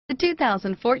The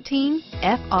 2014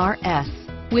 FR-S.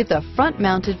 With a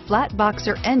front-mounted flat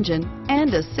boxer engine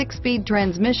and a 6-speed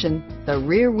transmission, the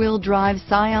rear-wheel drive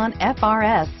Scion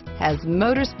FR-S has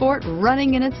motorsport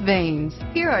running in its veins.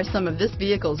 Here are some of this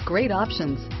vehicle's great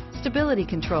options: stability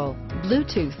control,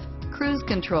 Bluetooth, cruise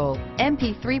control,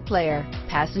 MP3 player,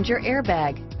 passenger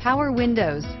airbag, power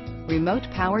windows, remote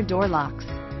power door locks,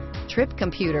 trip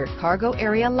computer, cargo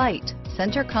area light,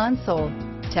 center console,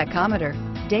 tachometer,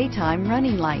 daytime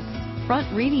running lights, front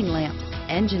reading lamps,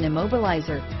 engine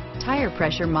immobilizer, tire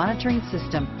pressure monitoring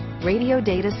system, radio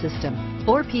data system,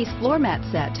 4-piece floor mat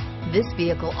set. This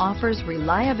vehicle offers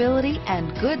reliability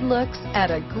and good looks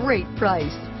at a great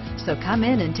price. So come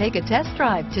in and take a test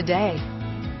drive today.